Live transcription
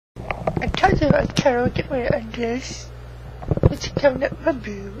I'm kind of a karaoke on this. It's coming up my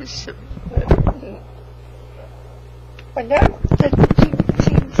boobs. But now the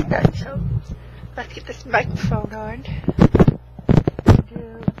seems that, so let's get this microphone on.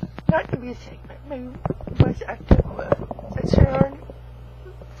 And, not the music, but my voice actor. Let's turn on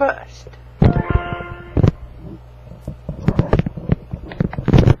first.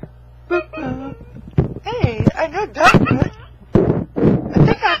 Hey, I know that good. I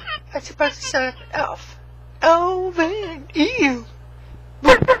think I'm supposed to sound like an elf. Elvin, ew.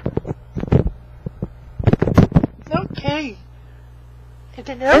 Okay.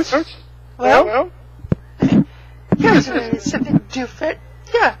 Anything else? Well, here's something different.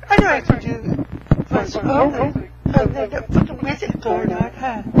 Yeah, I know I can do voice over. And then the fucking music going on,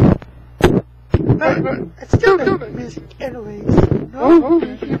 huh? But it's still good music anyways. No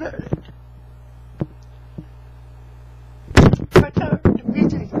biggie about it. I thought the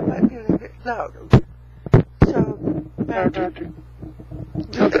music might be a little bit louder. So, I have to do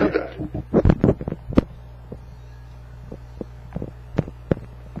that.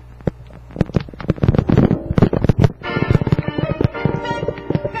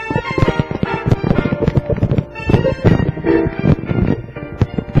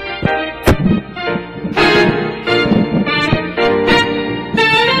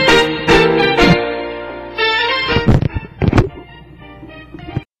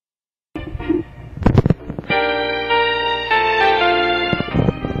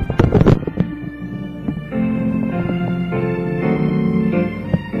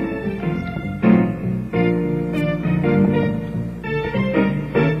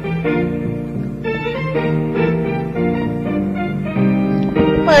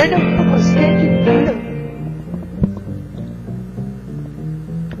 I don't know what's standing there.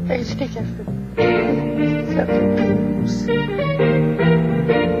 I just think I forgot the rules.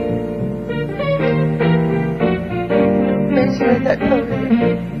 Make sure that covered.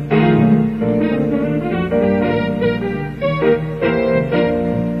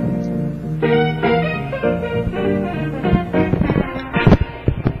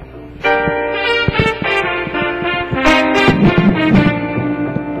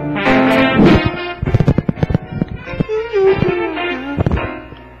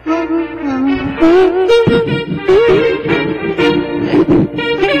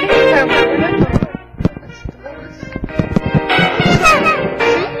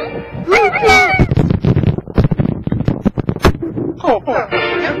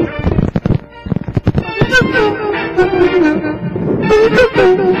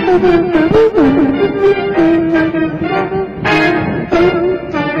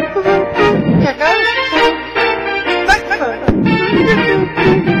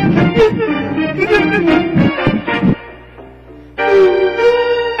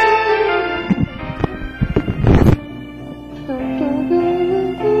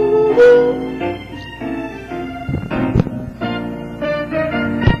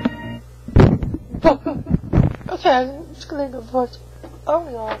 Okay, I'm just going to go voice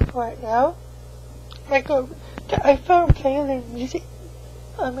only off right now. I go to iPhone playing music.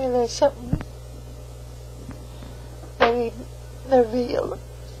 I mean, there's something maybe the video.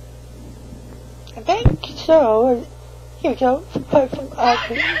 I think so. Here we go. Apart from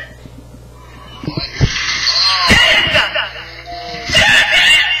Audrey.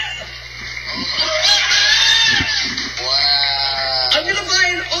 I'm gonna buy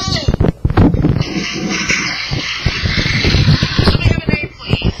an O.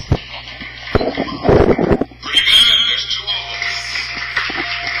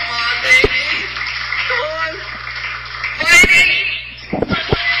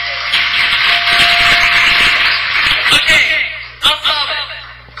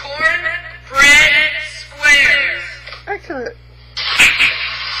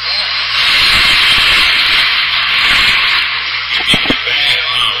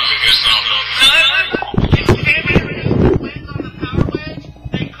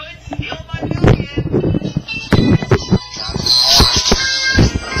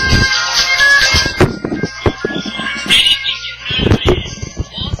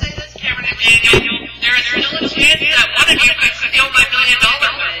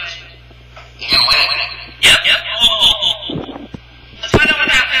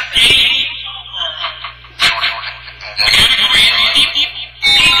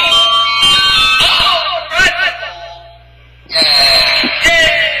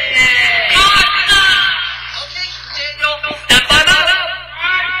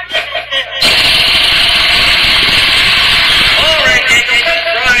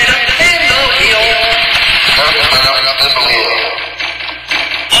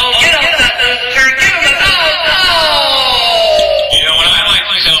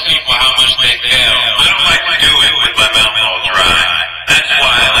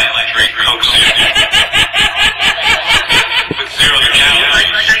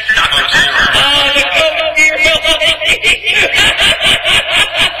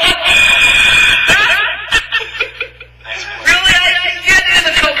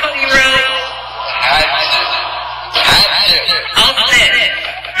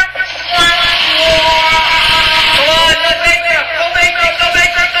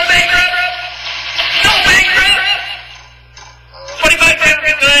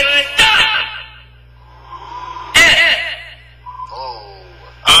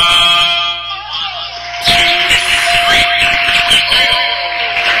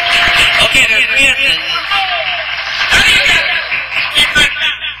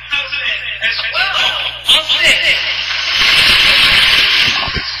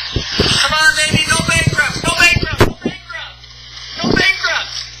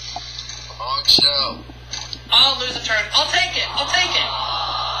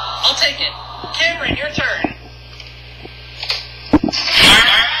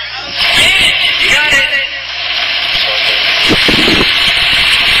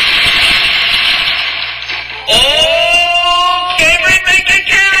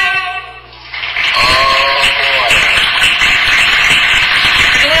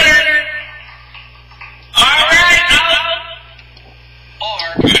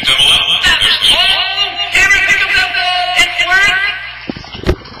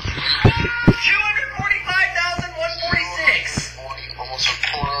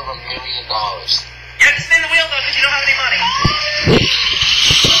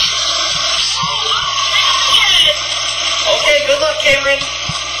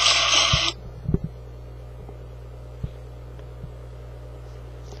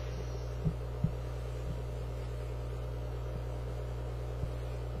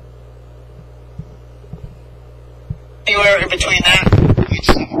 Anywhere in between that,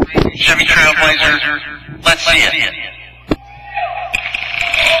 Chevy Trailblazer. Let's see it.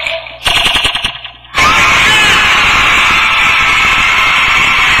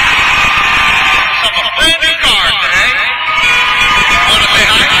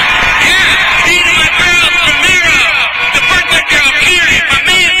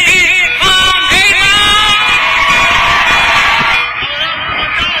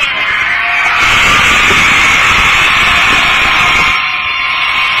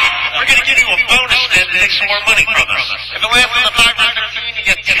 Some more money from us. If it lands on the 513, you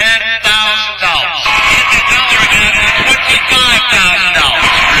get $10,000. $10 again, $25,000.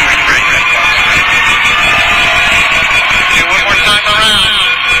 Okay, one more time around.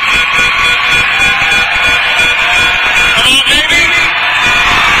 Come on, baby.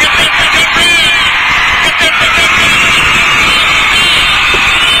 Get that for $10 grand. Get that for $10 grand.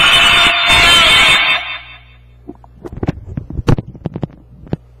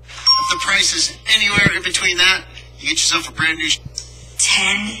 If the price is anywhere in between that, you get yourself a brand new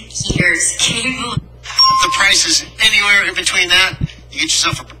 10 years cable. If the price is anywhere in between that, you get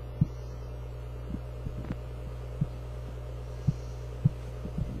yourself a breathtaking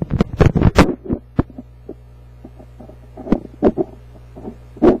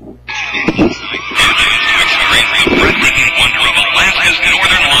wonder of Alaska's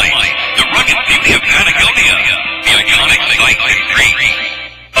northern lights, the rugged beauty of Patagonia, the iconic sights and dreams.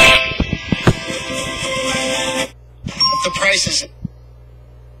 The price is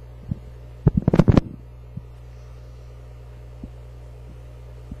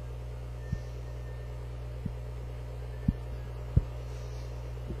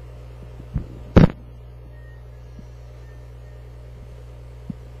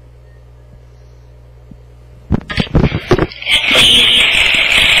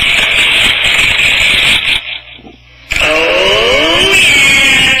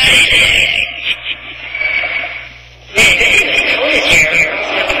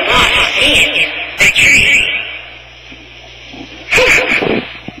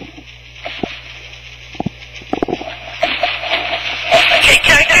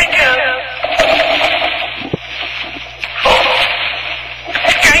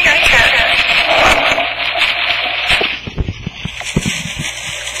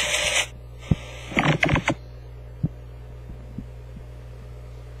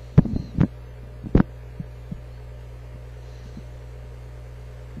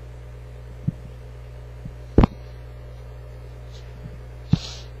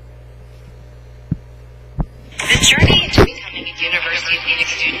The journey to becoming a University of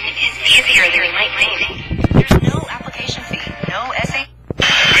Phoenix student is easier than it might think. There's no application fee, no essay.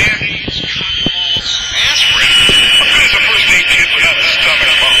 Mayonnaise, cockballs, aspirin. What good is a first aid kit without a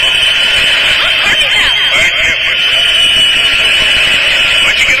stomach bump? I can't wait for that.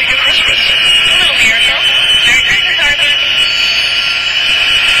 Why'd you get him for Christmas? A little miracle. Merry Christmas, Arthur.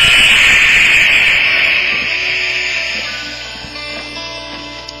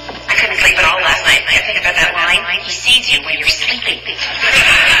 I couldn't sleep at all last night. I think about that line. He sees you when you're sleeping.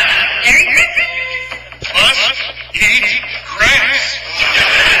 Merry Christmas. Must eat grass.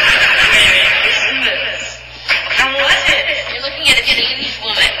 How was it? You're looking at a teenage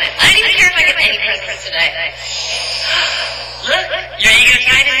woman. I didn't even care if I get any presents today. Look, you're eager to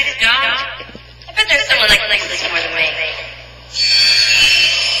try this dog. I bet there's someone that likes this more than me.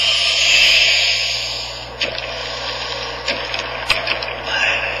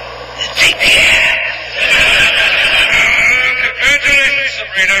 Congratulations,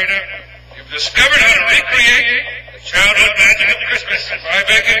 Sabrina. You've discovered how to recreate the childhood magic of Christmas by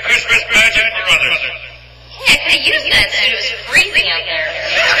making Christmas magic for others. Yeah, I could have used that suit. It was freezing out there.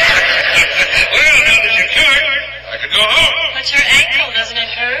 Well, now that you're cured, I can go home. But your ankle, doesn't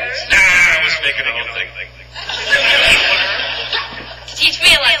it hurt? Nah, I was making the whole thing. Teach me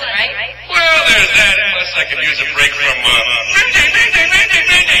a lesson, right? Well, there's that. Plus, I could use a break from, Well,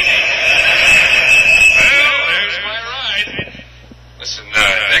 there's my ride. Listen,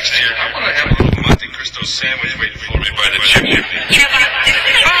 next year, I want to have a little Monte Cristo sandwich waiting for me by the chimney.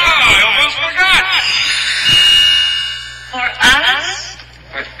 I almost forgot. For us?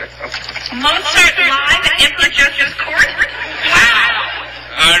 Mozart live at Emperor Joseph's court? Wow.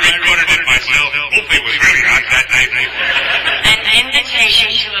 I recorded it myself. Hopefully it was really hot that night. An invitation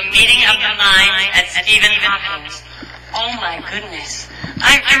to a meeting of the minds at Stephen Hopkins. Oh my goodness.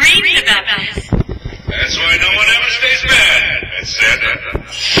 I've dreamed about this. That's why no one ever stays mad. That's said.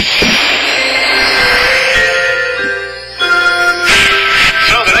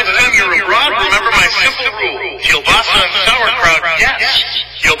 So the next time you're abroad, remember my simple rule. Kielbasa and sauerkraut, yes.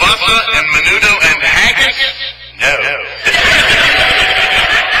 Kielbasa and menudo and haggis, no.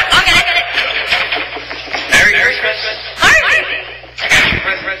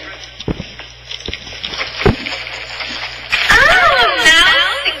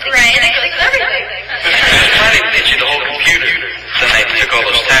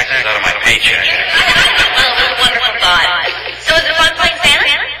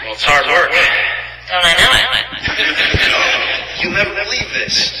 never believe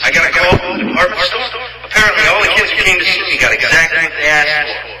this. I got a call from the department store. Apparently all the kids who came to see me got exactly what they asked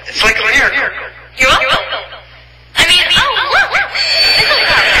for. It's like a miracle. You're welcome. I mean, oh, look!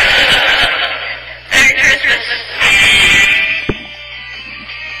 Merry Christmas.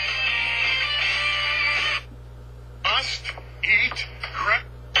 Must eat crap.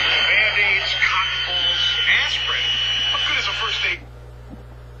 Band-Aids, cotton balls, aspirin. What good is a first aid?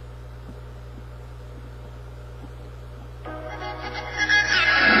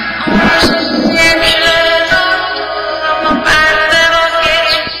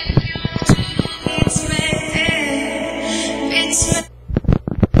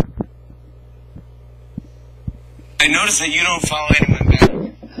 I noticed that you don't follow anyone back. If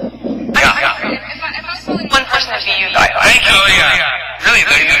I was following one person, it'd be you guys. Thank you, yeah. Really,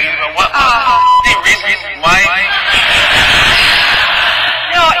 what? Any reason why?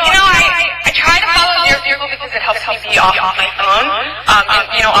 No, I try to follow your vehicle because it helps me be off my phone,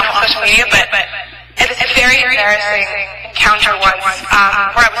 and, off of social media, but it's a very embarrassing encounter once,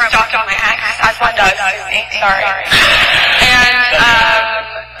 where I was stalking my ex, as one does to me, sorry. And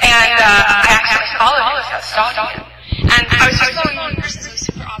I actually followed him, so I was stalking him. And I was just following one person, it was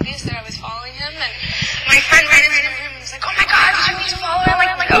super obvious that I was following him, and my friend ran into the room and was like, oh my god, did you need to follow him?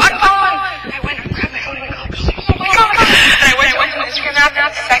 Like, unfollow him! I went and grabbed my phone and went, oh my god! And I went to open the Instagram app, and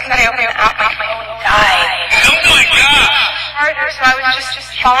the second that I opened the app, my phone died. Oh my god! So I was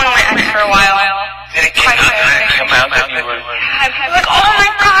just following my ex for a while. Did it come out that you were... I'm like, oh my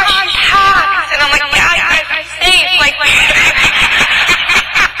gosh, she's hacked! And I'm like, yeah, I'm safe. Like,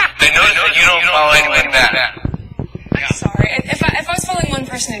 They noticed that you don't follow anyone back. I'm sorry. If I was following one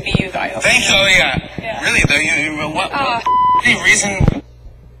person, it'd be you guys. Thank you, yeah. Really, though, what? Any reason?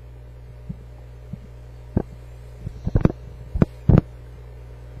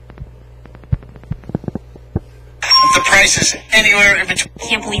 The price is anywhere in between.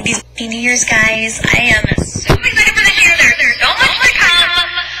 Can't believe these New Year's, guys. I am so excited for this year. There's so much to come.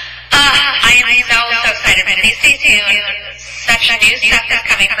 I am so excited. Please stay tuned. Such new stuff is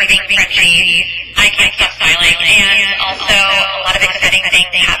coming for Being Frenchie. I can't stop smiling. And also a lot of exciting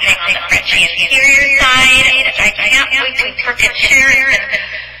things happening on the Frenchie interior side, which I can't wait to freaking share. It's been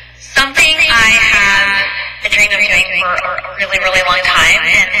something I have been dreaming of doing for a really, really long time.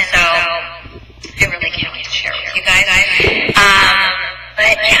 And so I really can't wait to share with you guys.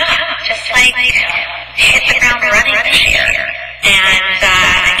 But yeah, just like hit the ground running this year. And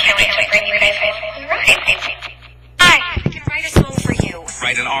I can't wait to bring you guys on the ride. Hi, I can write a song for you.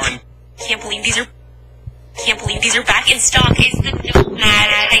 Write an R&B. Can't believe these are back in stock. It's the Nomad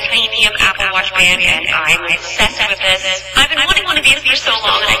Titanium Apple Watch Band, and I'm obsessed with this. I've been wanting one of these for so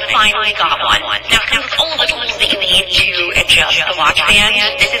long, and I finally got one. Now, it comes with all the tools that you need to adjust the watch band.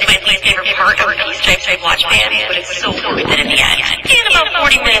 This is my least favorite part of these types of watch bands, but it's so worth it in the end. And about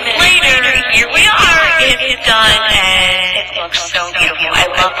 40 minutes later, here we are. It's done, and it looks so beautiful. I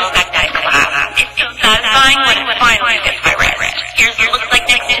love the fact that it's glass. It's so satisfying when it finally fits my wrist. Here's what it looks like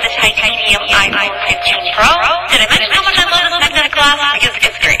next to the titanium iPhone 15 Pro. Did I mention how much I love this magnetic glass? Because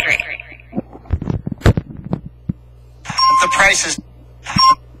it's great. The price is...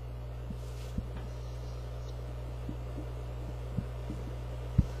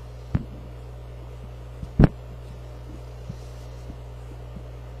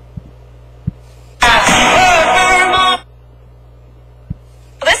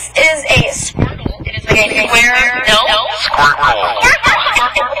 This is a Squirtle. It is like a square. No? Squirtle.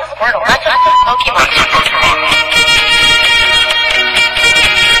 Squirtle. That's a Pokemon.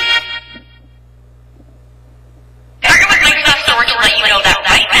 Target with Microsoft Store to let you know that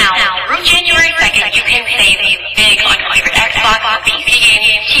right now, through January 2nd, you can save big on your favorite Xbox, PC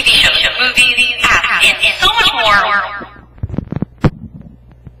games, TV shows, movies, apps, and so much more.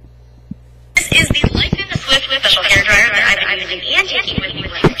 This is the Life in the Swift special hair dryer that I've been using and taking with me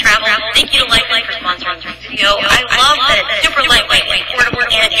when I travel. Thank you to Lifeline for sponsoring this video. I love that it's super lightweight, portable,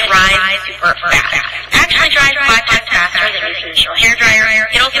 and it dries super fast. Actually dries 5 times faster than your traditional hair dryer.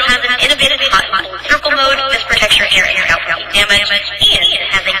 It also has an innovative hot and cold circle mode. This protects your hair and scalp from damage, and it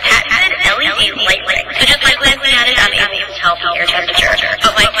has a patented LED light ring. So just like glancing at it, I'm able to tell the air temperature.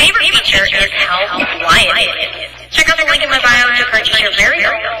 But my favorite feature is how quiet it is. Check out the link in my bio to purchase your very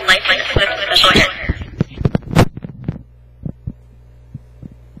own Lifeline Swift special hair.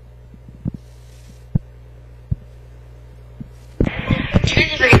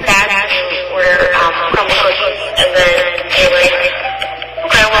 It's pretty fast to order crumble cookies and then they're like,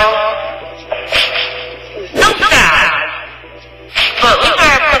 okay, well, not bad, but we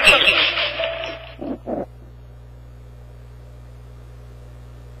have cookies.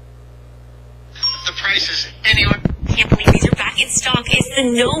 The price is anywhere... Can't believe these are back in stock is the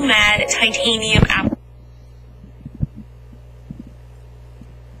Nomad Titanium Apple